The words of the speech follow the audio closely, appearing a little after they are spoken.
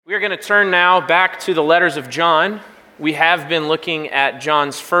We are going to turn now back to the letters of John. We have been looking at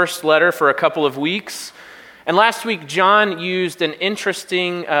John's first letter for a couple of weeks. And last week, John used an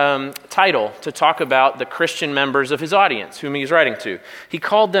interesting title to talk about the Christian members of his audience, whom he's writing to. He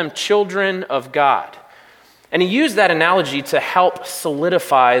called them children of God. And he used that analogy to help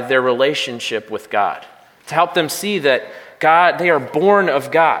solidify their relationship with God, to help them see that God, they are born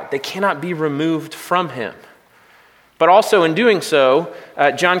of God. They cannot be removed from him. But also in doing so,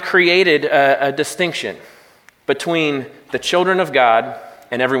 John created a distinction between the children of God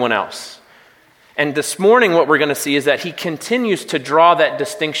and everyone else. And this morning what we're going to see is that he continues to draw that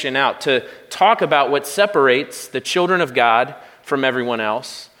distinction out, to talk about what separates the children of God from everyone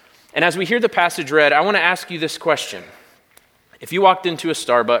else. And as we hear the passage read, I want to ask you this question. If you walked into a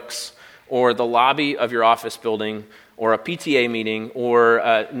Starbucks or the lobby of your office building or a PTA meeting or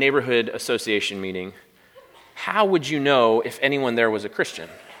a neighborhood association meeting, how would you know if anyone there was a Christian?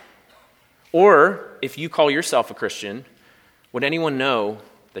 Or if you call yourself a Christian, would anyone know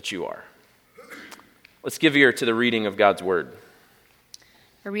that you are? Let's give ear to the reading of God's word.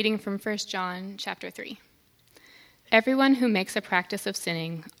 A reading from 1 John chapter 3. Everyone who makes a practice of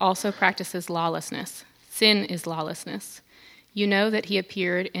sinning also practices lawlessness. Sin is lawlessness. You know that he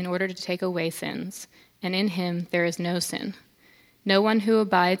appeared in order to take away sins, and in him there is no sin. No one who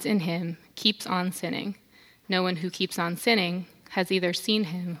abides in him keeps on sinning. No one who keeps on sinning has either seen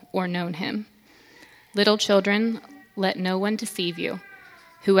him or known him. Little children, let no one deceive you.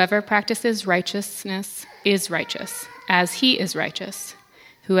 Whoever practices righteousness is righteous, as he is righteous.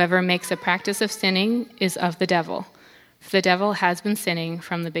 Whoever makes a practice of sinning is of the devil, for the devil has been sinning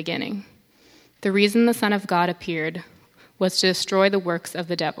from the beginning. The reason the Son of God appeared was to destroy the works of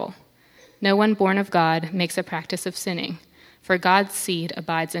the devil. No one born of God makes a practice of sinning, for God's seed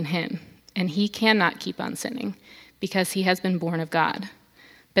abides in him, and he cannot keep on sinning, because he has been born of God.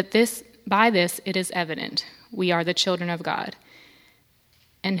 But by this it is evident, we are the children of God.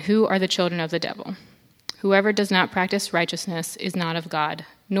 And who are the children of the devil? Whoever does not practice righteousness is not of God,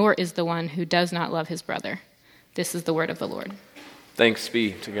 nor is the one who does not love his brother. This is the word of the Lord. Thanks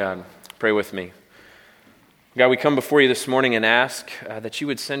be to God. Pray with me. God, we come before you this morning and ask that you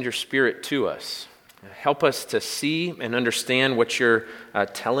would send your Spirit to us. Help us to see and understand what you're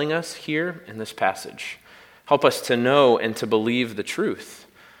telling us here in this passage. Help us to know and to believe the truth,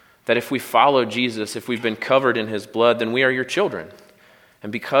 that if we follow Jesus, if we've been covered in his blood, then we are your children.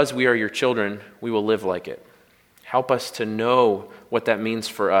 And because we are your children, we will live like it. Help us to know what that means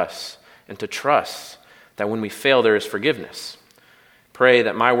for us and to trust that when we fail, there is forgiveness. Pray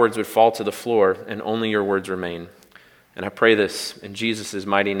that my words would fall to the floor and only your words remain. And I pray this in Jesus'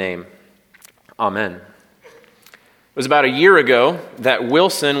 mighty name. Amen. It was about a year ago that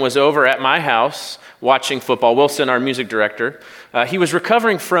Wilson was over at my house watching football. Wilson, our music director, he was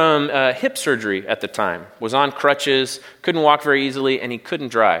recovering from hip surgery at the time, was on crutches, couldn't walk very easily, and he couldn't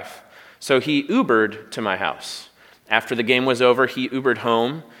drive. So he Ubered to my house. After the game was over, he Ubered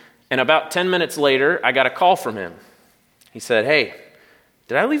home, and about 10 minutes later, I got a call from him. He said, "Hey,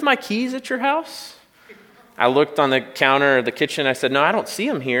 did I leave my keys at your house?" I looked on the counter of the kitchen. I said, "No, I don't see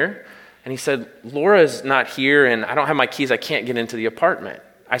them here." And he said, "Laura's not here, and I don't have my keys. I can't get into the apartment."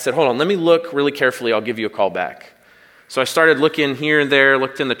 I said, "Hold on, let me look really carefully. I'll give you a call back." So I started looking here and there,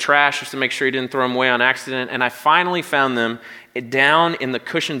 looked in the trash just to make sure he didn't throw them away on accident, and I finally found them down in the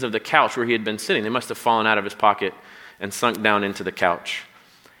cushions of the couch where he had been sitting. They must have fallen out of his pocket and sunk down into the couch.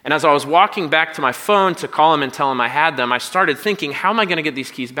 And as I was walking back to my phone to call him and tell him I had them, I started thinking, how am I going to get these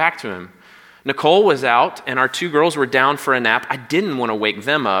keys back to him? Nicole was out, and our two girls were down for a nap. I didn't want to wake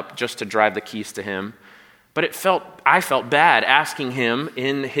them up just to drive the keys to him. But I felt bad asking him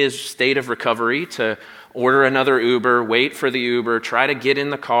in his state of recovery to order another Uber, wait for the Uber, try to get in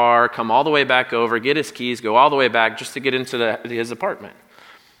the car, come all the way back over, get his keys, go all the way back just to get into his apartment.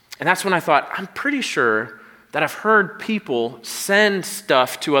 And that's when I thought, I'm pretty sure that I've heard people send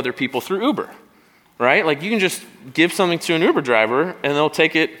stuff to other people through Uber, right? Like you can just give something to an Uber driver and they'll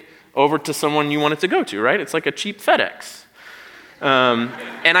take it over to someone you want it to go to, right? It's like a cheap FedEx.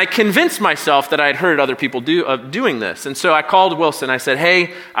 And I convinced myself that I had heard other people doing this. And so I called Wilson. I said,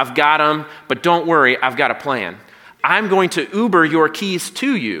 "Hey, I've got them, but don't worry, I've got a plan. I'm going to Uber your keys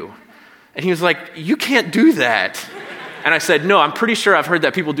to you." And he was like, "You can't do that." And I said, "No, I'm pretty sure I've heard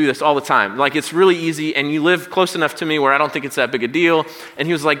that people do this all the time. Like it's really easy and you live close enough to me where I don't think it's that big a deal." And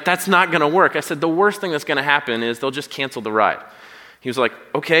he was like, "That's not going to work." I said, "The worst thing that's going to happen is they'll just cancel the ride." He was like,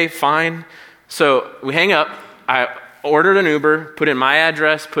 "Okay, fine." So we hang up. I ordered an Uber, put in my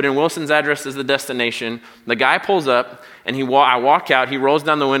address, put in Wilson's address as the destination. The guy pulls up, and I walk out. He rolls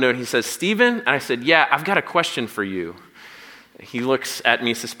down the window, and he says, "Steven?" And I said, "Yeah, I've got a question for you." He looks at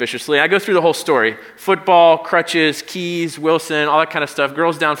me suspiciously. I go through the whole story. Football, crutches, keys, Wilson, all that kind of stuff.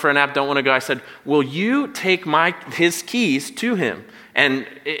 Girls down for a nap, don't want to go. I said, will you take his keys to him? And,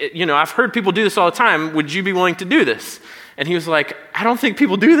 I've heard people do this all the time. Would you be willing to do this? And he was like, I don't think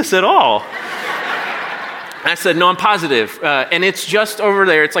people do this at all. I said, no, I'm positive. And it's just over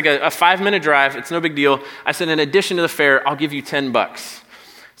there. It's like a 5-minute drive. It's no big deal. I said, in addition to the fare, I'll give you $10.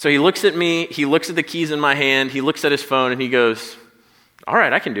 So he looks at me. He looks at the keys in my hand. He looks at his phone, and he goes, all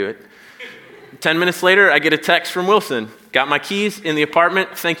right, I can do it. 10 minutes later, I get a text from Wilson. Got my keys in the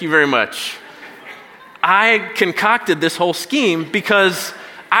apartment. Thank you very much. I concocted this whole scheme because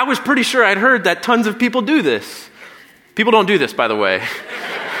I was pretty sure I'd heard that tons of people do this. People don't do this, by the way.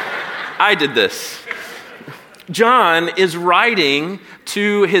 I did this. John is writing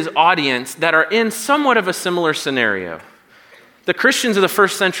to his audience that are in somewhat of a similar scenario. The Christians of the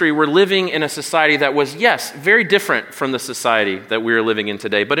first century were living in a society that was, yes, very different from the society that we are living in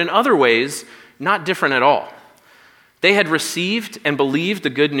today, but in other ways, not different at all. They had received and believed the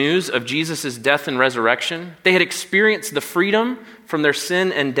good news of Jesus' death and resurrection. They had experienced the freedom from their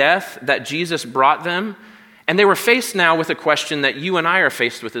sin and death that Jesus brought them, and they were faced now with a question that you and I are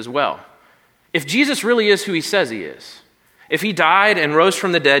faced with as well. If Jesus really is who he says he is, if he died and rose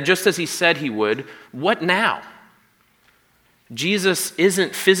from the dead just as he said he would, what now? Jesus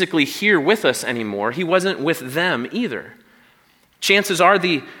isn't physically here with us anymore. He wasn't with them either. Chances are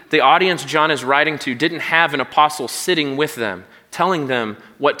the audience John is writing to didn't have an apostle sitting with them, telling them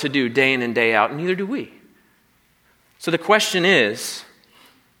what to do day in and day out, and neither do we. So the question is,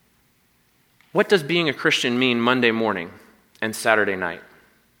 what does being a Christian mean Monday morning and Saturday night?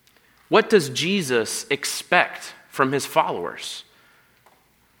 What does Jesus expect from his followers?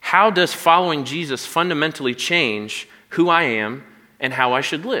 How does following Jesus fundamentally change who I am and how I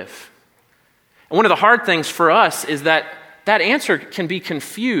should live? And one of the hard things for us is that answer can be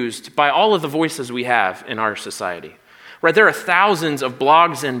confused by all of the voices we have in our society. Right? There are thousands of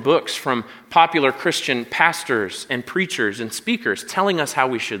blogs and books from popular Christian pastors and preachers and speakers telling us how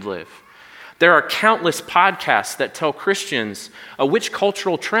we should live. There are countless podcasts that tell Christians which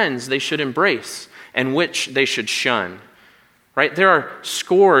cultural trends they should embrace and which they should shun. Right? There are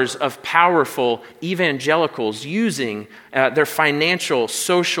scores of powerful evangelicals using their financial,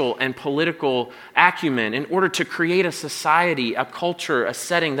 social, and political acumen in order to create a society, a culture, a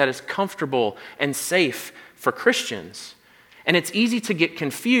setting that is comfortable and safe for Christians. And it's easy to get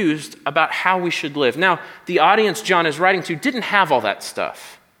confused about how we should live. Now, the audience John is writing to didn't have all that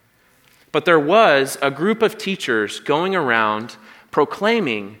stuff. But there was a group of teachers going around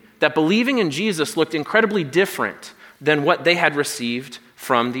proclaiming that believing in Jesus looked incredibly different than what they had received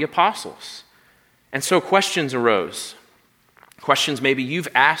from the apostles. And so questions arose. Questions maybe you've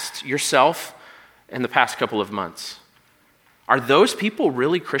asked yourself in the past couple of months. Are those people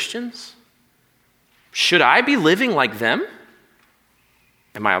really Christians? Should I be living like them?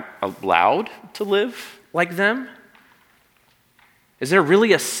 Am I allowed to live like them? Is there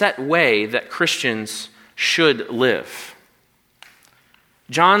really a set way that Christians should live?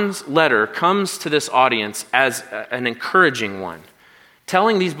 John's letter comes to this audience as an encouraging one,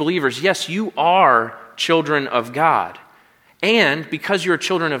 telling these believers, yes, you are children of God. And because you're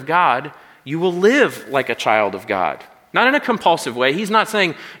children of God, you will live like a child of God. Not in a compulsive way. He's not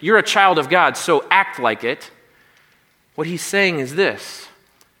saying you're a child of God, so act like it. What he's saying is this: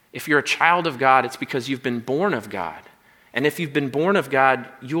 if you're a child of God, it's because you've been born of God. And if you've been born of God,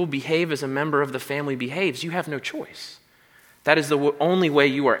 you'll behave as a member of the family behaves. You have no choice. That is the only way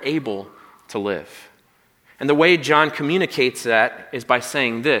you are able to live. And the way John communicates that is by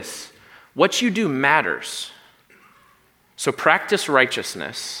saying this: what you do matters. So practice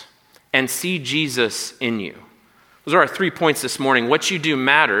righteousness and see Jesus in you. Those are our 3 points this morning. What you do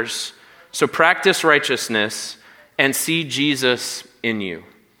matters. So practice righteousness and see Jesus in you.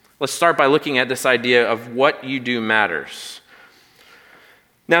 Let's start by looking at this idea of what you do matters.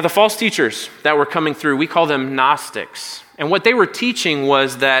 Now, the false teachers that were coming through, we call them Gnostics. And what they were teaching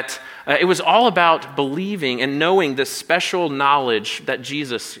was that it was all about believing and knowing the special knowledge that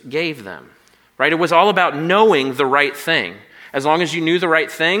Jesus gave them. Right? It was all about knowing the right thing. As long as you knew the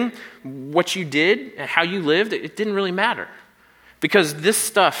right thing, what you did and how you lived, it didn't really matter. Because this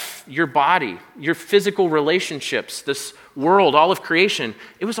stuff, your body, your physical relationships, this world, all of creation,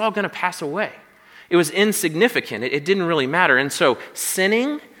 it was all going to pass away. It was insignificant. It didn't really matter. And so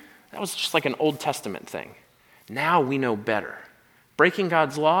sinning, that was just like an Old Testament thing. Now we know better. Breaking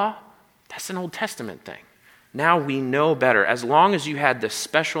God's law, that's an Old Testament thing. Now we know better. As long as you had this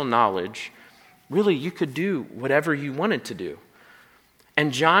special knowledge, really you could do whatever you wanted to do.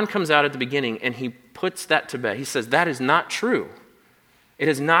 And John comes out at the beginning and he puts that to bed. He says, that is not true. It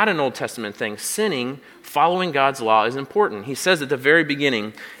is not an Old Testament thing. Sinning, following God's law, is important. He says at the very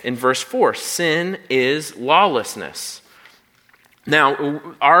beginning in verse 4, sin is lawlessness. Now,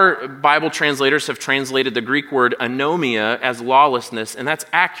 our Bible translators have translated the Greek word anomia as lawlessness, and that's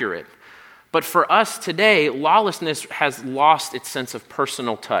accurate. But for us today, lawlessness has lost its sense of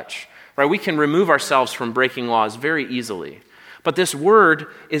personal touch. Right? We can remove ourselves from breaking laws very easily. But this word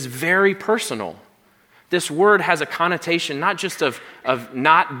is very personal. This word has a connotation not just of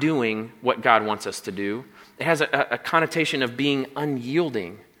not doing what God wants us to do. It has a connotation of being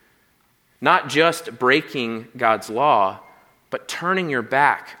unyielding. Not just breaking God's law, but turning your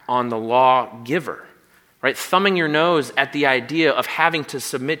back on the lawgiver. Right? Thumbing your nose at the idea of having to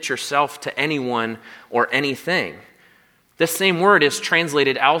submit yourself to anyone or anything. This same word is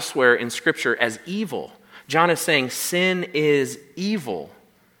translated elsewhere in Scripture as evil. John is saying sin is evil.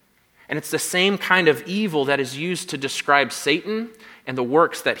 And it's the same kind of evil that is used to describe Satan and the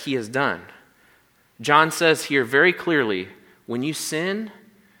works that he has done. John says here very clearly, when you sin,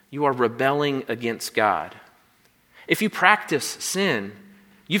 you are rebelling against God. If you practice sin,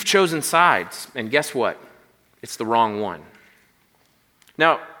 you've chosen sides, and guess what? It's the wrong one.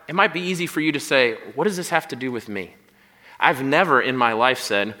 Now, it might be easy for you to say, what does this have to do with me? I've never in my life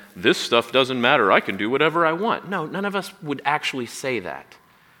said, this stuff doesn't matter, I can do whatever I want. No, none of us would actually say that.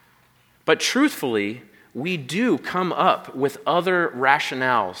 But truthfully, we do come up with other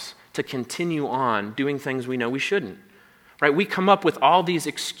rationales to continue on doing things we know we shouldn't. Right? We come up with all these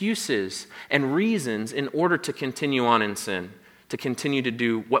excuses and reasons in order to continue on in sin, to continue to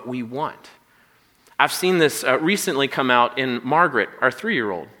do what we want. I've seen this recently come out in Margaret, our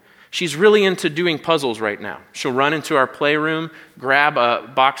 3-year-old. She's really into doing puzzles right now. She'll run into our playroom, grab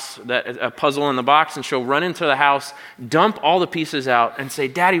a puzzle in the box, and she'll run into the house, dump all the pieces out, and say,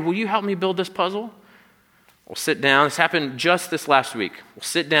 Daddy, will you help me build this puzzle? We'll sit down. This happened just this last week. We'll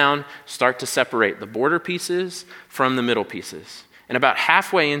sit down, start to separate the border pieces from the middle pieces. And about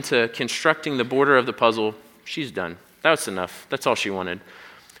halfway into constructing the border of the puzzle, she's done. That's enough. That's all she wanted.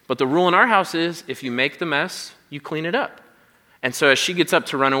 But the rule in our house is, if you make the mess, you clean it up. And so as she gets up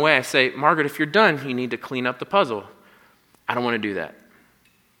to run away, I say, Margaret, if you're done, you need to clean up the puzzle. I don't want to do that.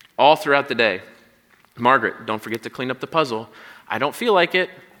 All throughout the day, Margaret, don't forget to clean up the puzzle. I don't feel like it.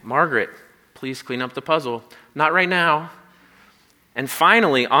 Margaret, please clean up the puzzle. Not right now. And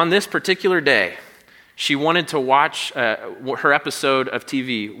finally, on this particular day, she wanted to watch her episode of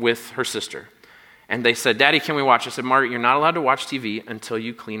TV with her sister. And they said, Daddy, can we watch? I said, Margaret, you're not allowed to watch TV until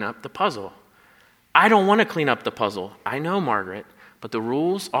you clean up the puzzle. I don't want to clean up the puzzle. I know, Margaret, but the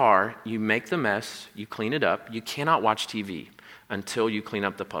rules are you make the mess, you clean it up. You cannot watch TV until you clean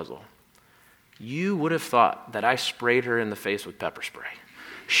up the puzzle. You would have thought that I sprayed her in the face with pepper spray.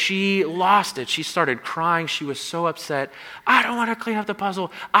 She lost it. She started crying. She was so upset. I don't want to clean up the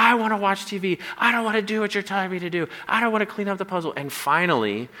puzzle. I want to watch TV. I don't want to do what you're telling me to do. I don't want to clean up the puzzle. And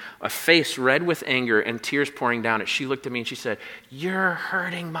finally, a face red with anger and tears pouring down it, she looked at me and she said, you're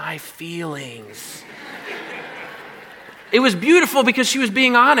hurting my feelings. It was beautiful because she was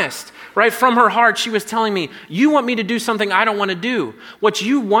being honest. Right from her heart, she was telling me, you want me to do something I don't want to do. What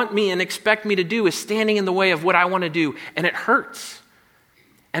you want me and expect me to do is standing in the way of what I want to do, and it hurts.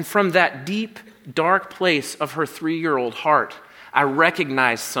 And from that deep, dark place of her 3-year-old heart, I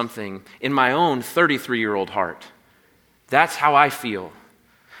recognized something in my own 33-year-old heart. That's how I feel.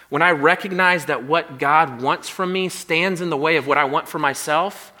 When I recognize that what God wants from me stands in the way of what I want for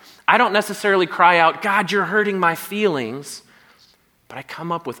myself, I don't necessarily cry out, God, you're hurting my feelings, but I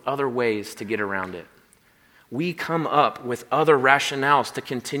come up with other ways to get around it. We come up with other rationales to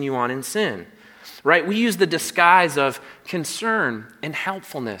continue on in sin. Right? We use the disguise of concern and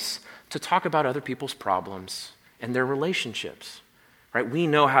helpfulness to talk about other people's problems and their relationships. Right? We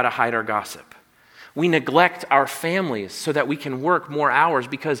know how to hide our gossip. We neglect our families so that we can work more hours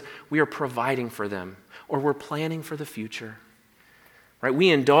because we are providing for them or we're planning for the future. Right?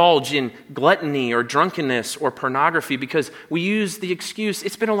 We indulge in gluttony or drunkenness or pornography because we use the excuse,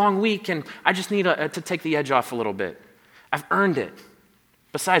 it's been a long week and I just need to take the edge off a little bit. I've earned it.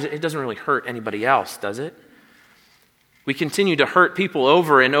 Besides, it doesn't really hurt anybody else, does it? We continue to hurt people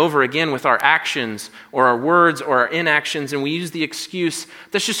over and over again with our actions or our words or our inactions, and we use the excuse,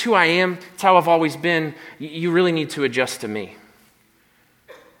 that's just who I am, it's how I've always been, you really need to adjust to me.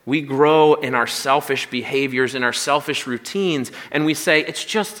 We grow in our selfish behaviors, in our selfish routines, and we say, it's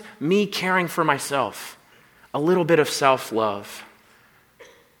just me caring for myself, a little bit of self-love.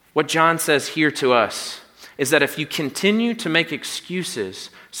 What John says here to us is that if you continue to make excuses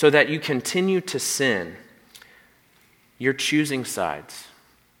so that you continue to sin, you're choosing sides.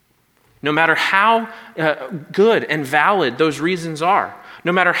 No matter how good and valid those reasons are,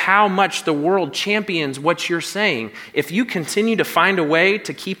 no matter how much the world champions what you're saying, if you continue to find a way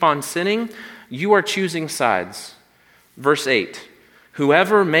to keep on sinning, you are choosing sides. Verse 8,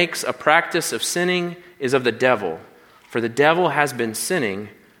 whoever makes a practice of sinning is of the devil, for the devil has been sinning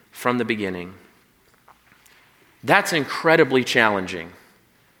from the beginning. That's incredibly challenging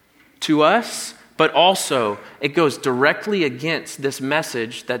to us, but also it goes directly against this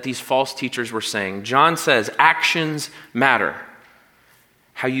message that these false teachers were saying. John says actions matter.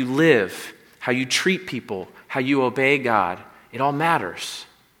 How you live, how you treat people, how you obey God, it all matters.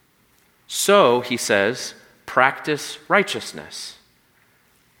 So, he says, practice righteousness.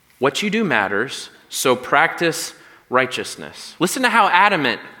 What you do matters, so practice righteousness. Listen to how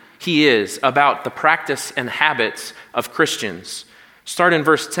adamant he is about the practice and habits of Christians. Start in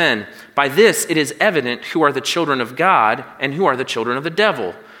verse 10. By this it is evident who are the children of God and who are the children of the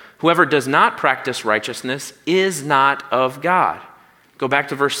devil. Whoever does not practice righteousness is not of God. Go back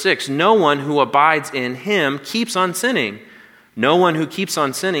to verse 6. No one who abides in him keeps on sinning. No one who keeps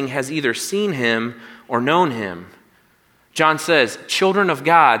on sinning has either seen him or known him. John says, children of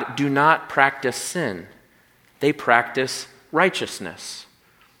God do not practice sin. They practice righteousness.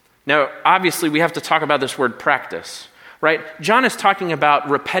 Now, obviously, we have to talk about this word practice, right? John is talking about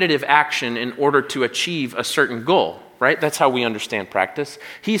repetitive action in order to achieve a certain goal, right? That's how we understand practice.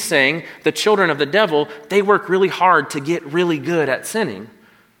 He's saying the children of the devil, they work really hard to get really good at sinning,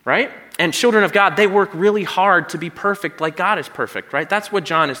 right? And children of God, they work really hard to be perfect like God is perfect, right? That's what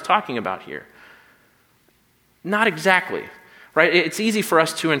John is talking about here. Not exactly, right? It's easy for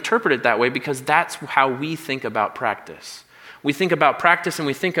us to interpret it that way because that's how we think about practice. We think about practice and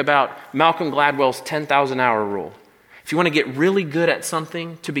we think about Malcolm Gladwell's 10,000 hour rule. If you want to get really good at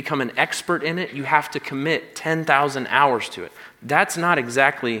something, to become an expert in it, you have to commit 10,000 hours to it. That's not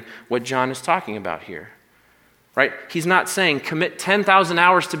exactly what John is talking about here, right? He's not saying commit 10,000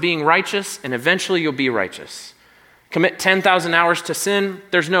 hours to being righteous and eventually you'll be righteous. Commit 10,000 hours to sin,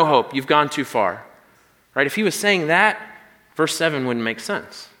 there's no hope. You've gone too far, right? If he was saying that, verse 7 wouldn't make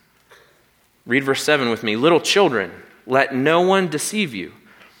sense. Read verse 7 with me. Little children, let no one deceive you.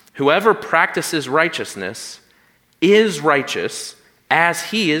 Whoever practices righteousness is righteous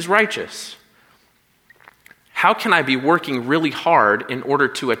as he is righteous. How can I be working really hard in order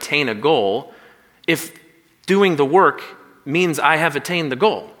to attain a goal if doing the work means I have attained the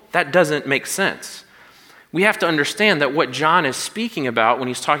goal? That doesn't make sense. We have to understand that what John is speaking about when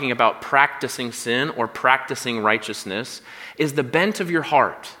he's talking about practicing sin or practicing righteousness is the bent of your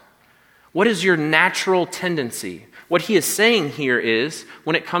heart. What is your natural tendency? What he is saying here is,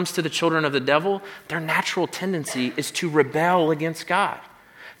 when it comes to the children of the devil, their natural tendency is to rebel against God,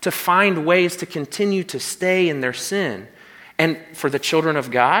 to find ways to continue to stay in their sin. And for the children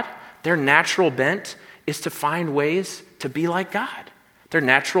of God, their natural bent is to find ways to be like God. Their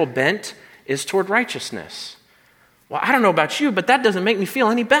natural bent is toward righteousness. Well, I don't know about you, but that doesn't make me feel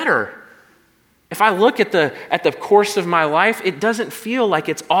any better. If I look at the course of my life, it doesn't feel like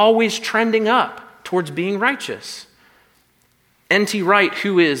it's always trending up towards being righteous. N.T. Wright,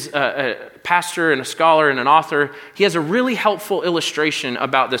 who is a pastor and a scholar and an author, he has a really helpful illustration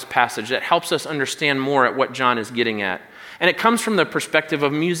about this passage that helps us understand more at what John is getting at. And it comes from the perspective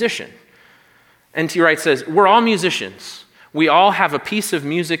of a musician. N.T. Wright says, we're all musicians. We all have a piece of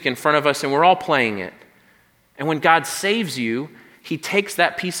music in front of us and we're all playing it. And when God saves you, he takes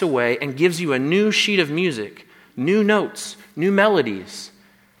that piece away and gives you a new sheet of music, new notes, new melodies.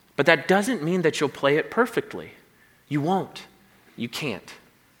 But that doesn't mean that you'll play it perfectly. You won't. You can't.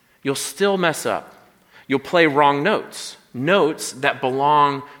 You'll still mess up. You'll play wrong notes, notes that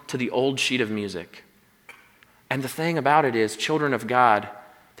belong to the old sheet of music. And the thing about it is, children of God,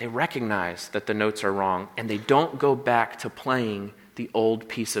 they recognize that the notes are wrong and they don't go back to playing the old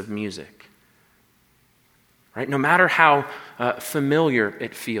piece of music. Right? No matter how familiar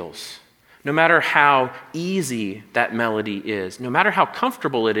it feels, no matter how easy that melody is, no matter how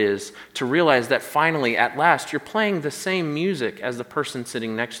comfortable it is to realize that finally, at last, you're playing the same music as the person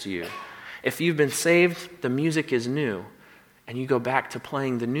sitting next to you. If you've been saved, the music is new, and you go back to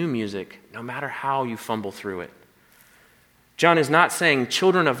playing the new music, no matter how you fumble through it. John is not saying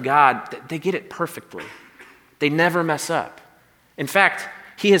children of God, they get it perfectly. They never mess up. In fact,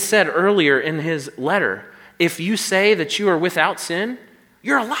 he has said earlier in his letter, if you say that you are without sin,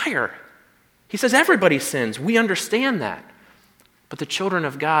 you're a liar. He says everybody sins. We understand that. But the children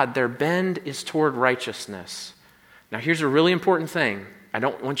of God, their bend is toward righteousness. Now here's a really important thing. I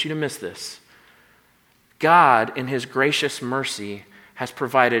don't want you to miss this. God, in his gracious mercy, has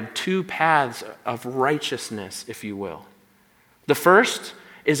provided two paths of righteousness, if you will. The first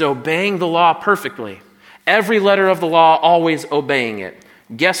is obeying the law perfectly. Every letter of the law, always obeying it.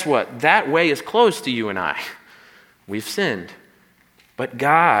 Guess what? That way is closed to you and I. We've sinned. But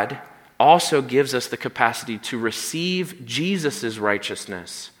God also gives us the capacity to receive Jesus'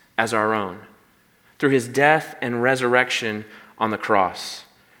 righteousness as our own through his death and resurrection on the cross.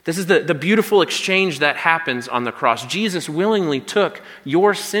 This is the beautiful exchange that happens on the cross. Jesus willingly took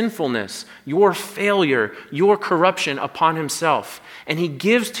your sinfulness, your failure, your corruption upon himself, and he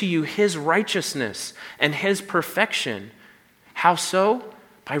gives to you his righteousness and his perfection. How so?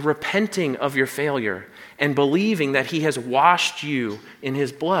 By repenting of your failure and believing that he has washed you in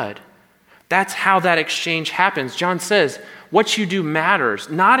his blood. That's how that exchange happens. John says, what you do matters,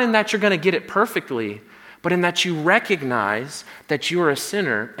 not in that you're going to get it perfectly, but in that you recognize that you are a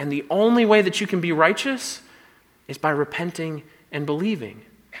sinner, and the only way that you can be righteous is by repenting and believing.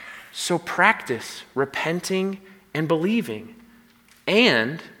 So practice repenting and believing.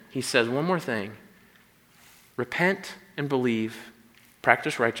 And, he says one more thing, repent and believe,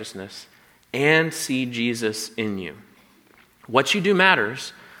 practice righteousness, and see Jesus in you. What you do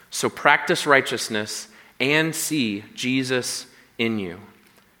matters, so practice righteousness and see Jesus in you.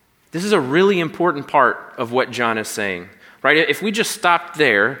 This is a really important part of what John is saying, right? If we just stopped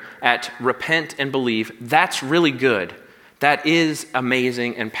there at repent and believe, that's really good. That is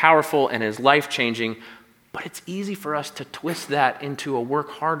amazing and powerful and is life-changing, but it's easy for us to twist that into a work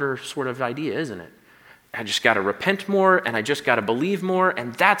harder sort of idea, isn't it? I just got to repent more and I just got to believe more,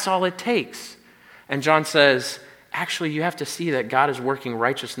 and that's all it takes. And John says, actually, you have to see that God is working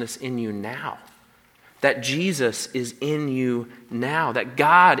righteousness in you now. That Jesus is in you now. That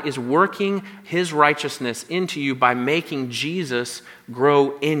God is working his righteousness into you by making Jesus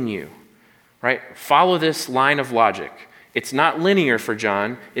grow in you. Right? Follow this line of logic. It's not linear for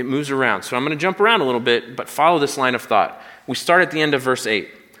John. It moves around. So I'm going to jump around a little bit, but follow this line of thought. We start at the end of verse 8.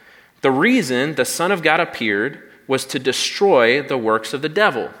 The reason the Son of God appeared was to destroy the works of the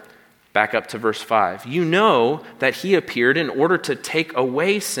devil. Back up to verse 5. You know that he appeared in order to take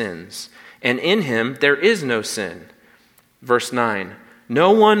away sins, and in him there is no sin. Verse 9.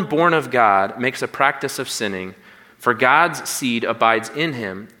 No one born of God makes a practice of sinning, for God's seed abides in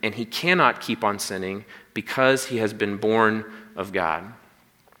him, and he cannot keep on sinning because he has been born of God.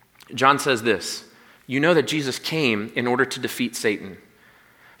 John says this. You know that Jesus came in order to defeat Satan,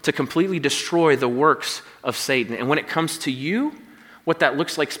 to completely destroy the works of Satan. And when it comes to you, what that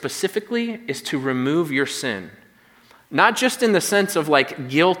looks like specifically is to remove your sin. Not just in the sense of like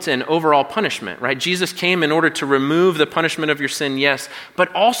guilt and overall punishment, right? Jesus came in order to remove the punishment of your sin, yes,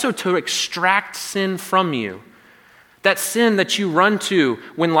 but also to extract sin from you. That sin that you run to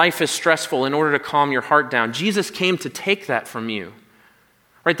when life is stressful in order to calm your heart down. Jesus came to take that from you.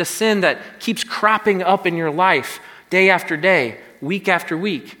 Right? The sin that keeps cropping up in your life day after day, week after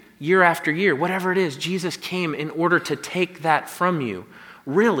week, year after year, whatever it is, Jesus came in order to take that from you.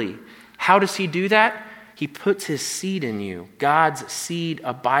 Really, how does he do that? He puts his seed in you. God's seed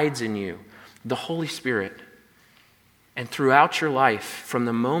abides in you, the Holy Spirit. And throughout your life, from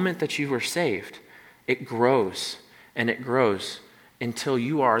the moment that you were saved, it grows and it grows until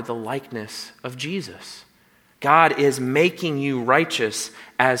you are the likeness of Jesus. God is making you righteous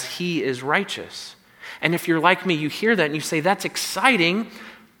as he is righteous. And if you're like me, you hear that and you say, that's exciting,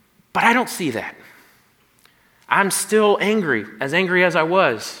 but I don't see that. I'm still angry as I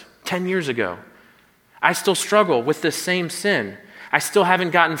was 10 years ago. I still struggle with this same sin. I still haven't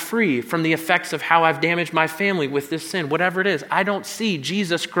gotten free from the effects of how I've damaged my family with this sin. Whatever it is, I don't see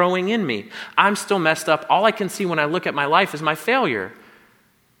Jesus growing in me. I'm still messed up. All I can see when I look at my life is my failure.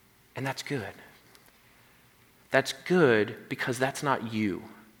 And that's good. That's good because that's not you.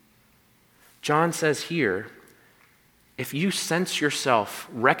 John says here, if you sense yourself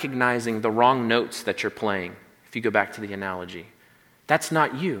recognizing the wrong notes that you're playing, if you go back to the analogy, that's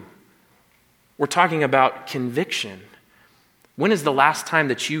not you. We're talking about conviction. When is the last time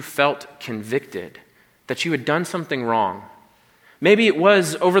that you felt convicted, that you had done something wrong? Maybe it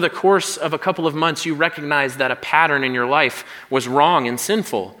was over the course of a couple of months you recognized that a pattern in your life was wrong and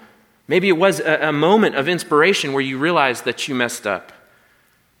sinful. Maybe it was a moment of inspiration where you realized that you messed up.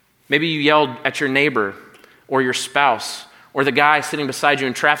 Maybe you yelled at your neighbor or your spouse or the guy sitting beside you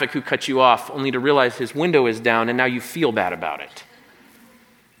in traffic who cut you off only to realize his window is down and now you feel bad about it.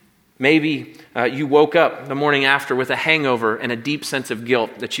 Maybe you woke up the morning after with a hangover and a deep sense of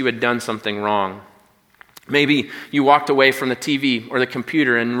guilt that you had done something wrong. Maybe you walked away from the TV or the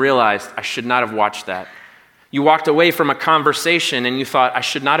computer and realized, I should not have watched that. You walked away from a conversation and you thought, I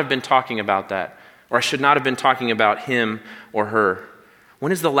should not have been talking about that, or I should not have been talking about him or her.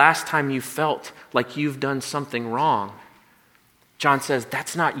 When is the last time you felt like you've done something wrong? John says,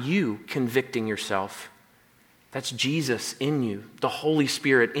 that's not you convicting yourself. That's Jesus in you, the Holy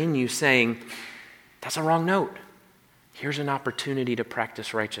Spirit in you saying, that's a wrong note. Here's an opportunity to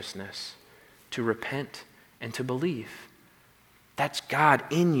practice righteousness, to repent, and to believe. That's God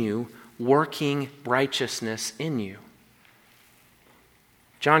in you, working righteousness in you.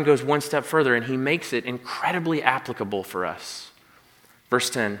 John goes one step further and he makes it incredibly applicable for us. Verse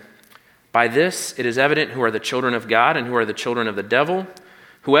 10, by this it is evident who are the children of God and who are the children of the devil.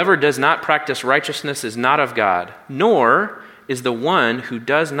 Whoever does not practice righteousness is not of God, nor is the one who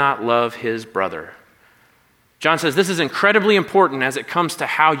does not love his brother. John says this is incredibly important as it comes to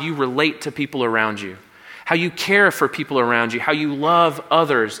how you relate to people around you, how you care for people around you, how you love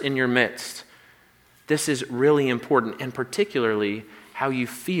others in your midst. This is really important, and particularly how you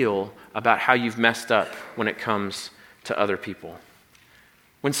feel about how you've messed up when it comes to other people.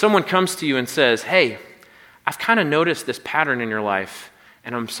 When someone comes to you and says, hey, I've kind of noticed this pattern in your life,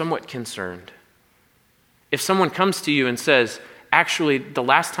 and I'm somewhat concerned. If someone comes to you and says, actually, the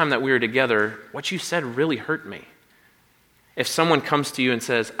last time that we were together, what you said really hurt me. If someone comes to you and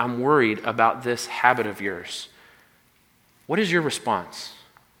says, I'm worried about this habit of yours, what is your response?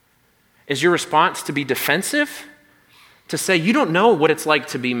 Is your response to be defensive? To say, you don't know what it's like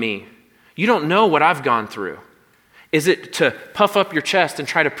to be me. You don't know what I've gone through. Is it to puff up your chest and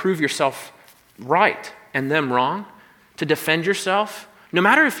try to prove yourself right and them wrong? To defend yourself? No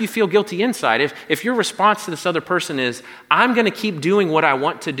matter if you feel guilty inside, if your response to this other person is, I'm going to keep doing what I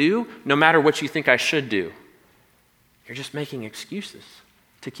want to do, no matter what you think I should do, you're just making excuses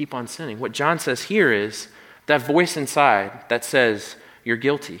to keep on sinning. What John says here is that voice inside that says you're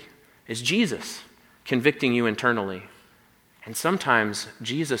guilty is Jesus convicting you internally. And sometimes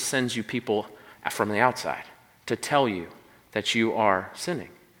Jesus sends you people from the outside to tell you that you are sinning.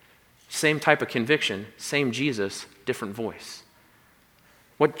 Same type of conviction, same Jesus, different voice.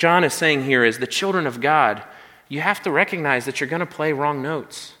 What John is saying here is the children of God, you have to recognize that you're going to play wrong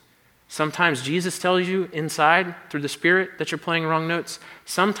notes. Sometimes Jesus tells you inside through the Spirit that you're playing wrong notes.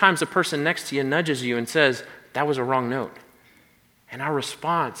 Sometimes the person next to you nudges you and says, that was a wrong note. And our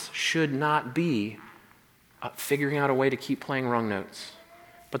response should not be figuring out a way to keep playing wrong notes.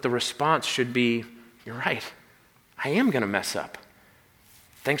 But the response should be, you're right, I am going to mess up.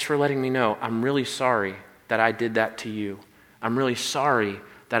 Thanks for letting me know. I'm really sorry that I did that to you. I'm really sorry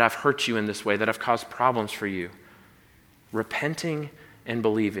that I've hurt you in this way, that I've caused problems for you. Repenting and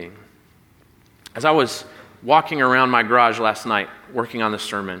believing. As I was walking around my garage last night, working on the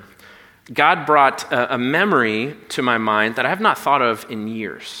sermon, God brought a memory to my mind that I have not thought of in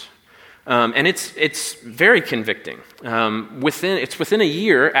years. And it's very convicting. It's within a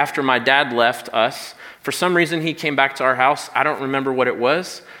year after my dad left us. For some reason, he came back to our house. I don't remember what it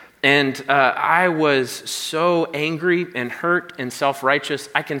was. And I was so angry and hurt and self-righteous,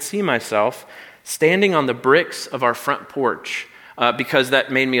 I can see myself standing on the bricks of our front porch because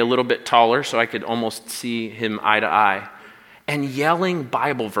that made me a little bit taller so I could almost see him eye to eye, and yelling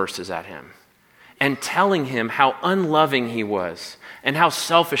Bible verses at him and telling him how unloving he was and how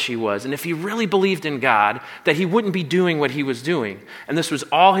selfish he was. And if he really believed in God, that he wouldn't be doing what he was doing. And this was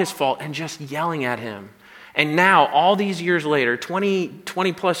all his fault, and just yelling at him. And now, all these years later, 20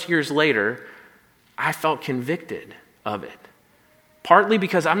 plus years later, I felt convicted of it. Partly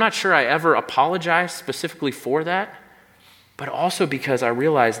because I'm not sure I ever apologized specifically for that, but also because I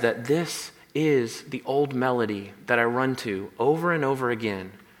realized that this is the old melody that I run to over and over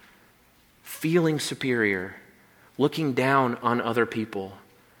again. Feeling superior, looking down on other people,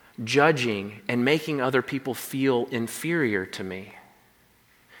 judging and making other people feel inferior to me.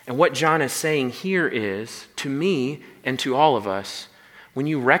 And what John is saying here is, to me and to all of us, when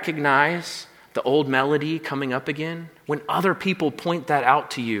you recognize the old melody coming up again, when other people point that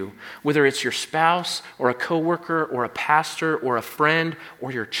out to you, whether it's your spouse or a coworker or a pastor or a friend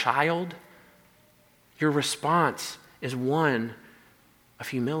or your child, your response is one of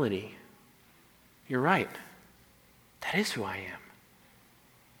humility. You're right. That is who I am.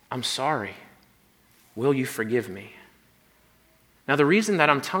 I'm sorry. Will you forgive me? Now, the reason that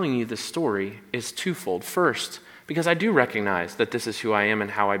I'm telling you this story is twofold. First, because I do recognize that this is who I am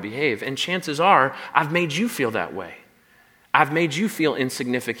and how I behave. And chances are, I've made you feel that way. I've made you feel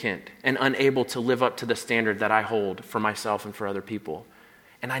insignificant and unable to live up to the standard that I hold for myself and for other people.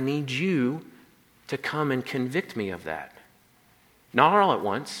 And I need you to come and convict me of that. Not all at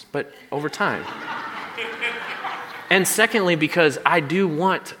once, but over time. And secondly, because I do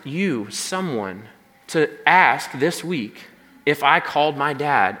want you, someone, to ask this week if I called my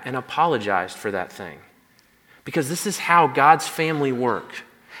dad and apologized for that thing. Because this is how God's family works.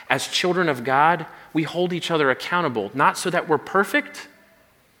 As children of God, we hold each other accountable, not so that we're perfect,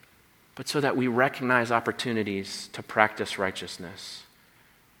 but so that we recognize opportunities to practice righteousness.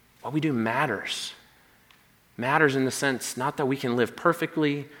 What we do matters. Matters in the sense not that we can live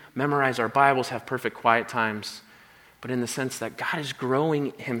perfectly, memorize our Bibles, have perfect quiet times, but in the sense that God is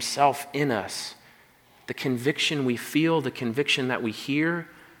growing himself in us. The conviction we feel, the conviction that we hear,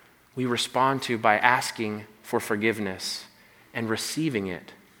 we respond to by asking for forgiveness and receiving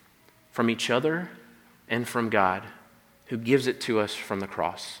it from each other and from God, who gives it to us from the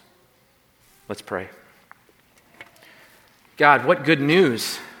cross. Let's pray. God, what good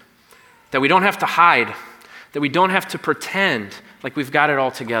news that we don't have to hide, that we don't have to pretend like we've got it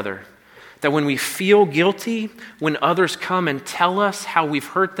all together. That when we feel guilty, when others come and tell us how we've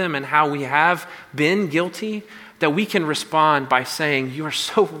hurt them and how we have been guilty, that we can respond by saying, "You are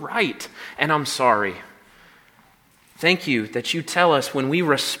so right, and I'm sorry." Thank you that you tell us when we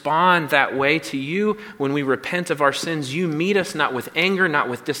respond that way to you, when we repent of our sins, you meet us not with anger, not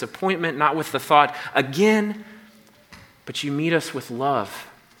with disappointment, not with the thought again, but you meet us with love.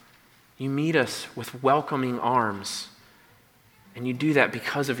 You meet us with welcoming arms. And you do that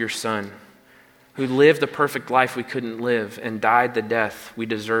because of your Son, who lived the perfect life we couldn't live and died the death we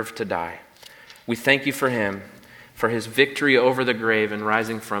deserve to die. We thank you for him, for his victory over the grave and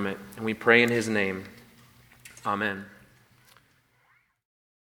rising from it. And we pray in his name. Amen.